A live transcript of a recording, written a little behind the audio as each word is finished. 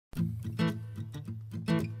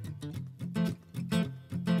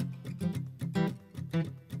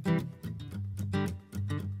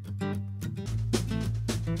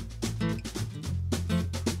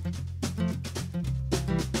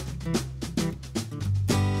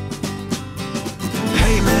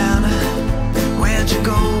Hey man, where'd you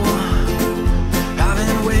go? I've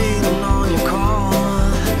been waiting on your call.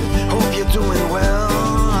 Hope you're doing well,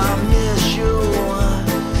 I miss you.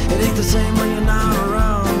 It ain't the same when you're not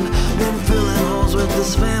around. Been filling holes with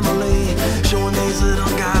this family, showing these little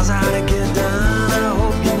guys how to get done. I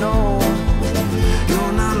hope you know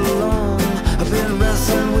you're not alone. I've been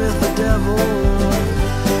wrestling with the devil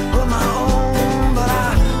on my own, but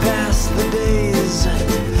I pass the days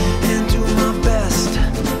and do my best.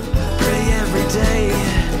 Pray every day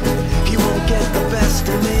he won't get the best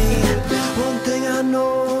of me. One thing I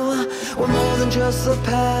know, we're more than just the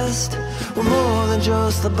past. We're more than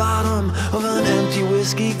just the bottom of an empty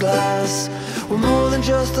whiskey glass. We're more than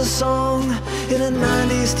just a song in a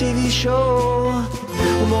 90s TV show.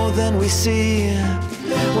 We're more than we see,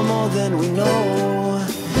 we're more than we know.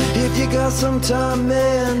 If you got some time,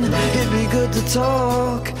 man, it'd be good to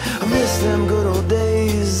talk. I miss them good old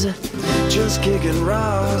days, just kicking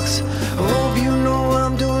rocks. I hope you know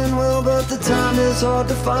I'm doing well, but the time is hard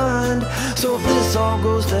to find. So if this all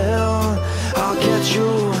goes to hell, I'll catch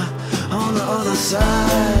you on the other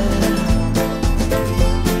side.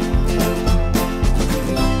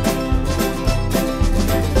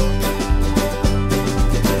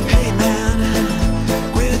 Hey man,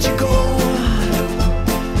 where'd you go?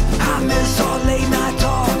 I miss all late night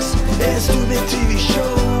talks and stupid TV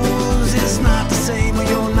shows. It's not the same when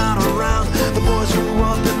you're not around. The boys grew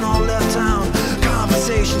up and all left town.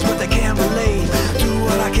 Conversations but they can't relate. Do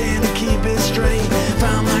what I can to keep it straight.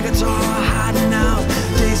 Found my guitar hiding out.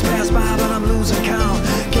 Days pass by but I'm losing count.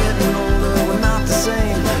 Getting older, we're not the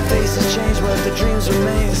same. Faces change but the dreams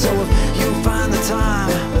remain. So if you find the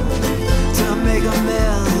time to make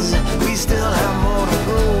amends, we still have more to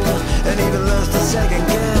prove and even less to second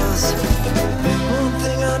guess. One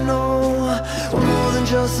thing I know, we're more than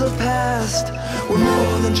just the past. We're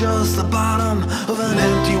more than just the bottom of an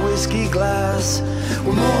empty whiskey glass.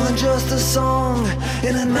 We're more than just a song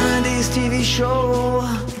in a 90s TV show.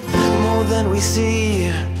 We're more than we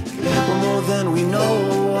see, we're more than we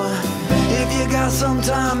know. If you got some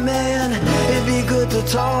time, man, it'd be good to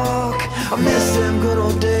talk. I miss them good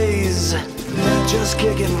old days, just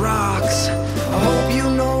kicking rocks. I hope you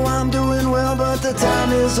know I'm doing well, but the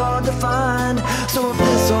time is hard to find. So if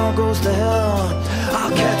this all goes to hell,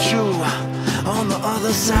 I'll catch you on the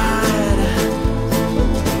other side.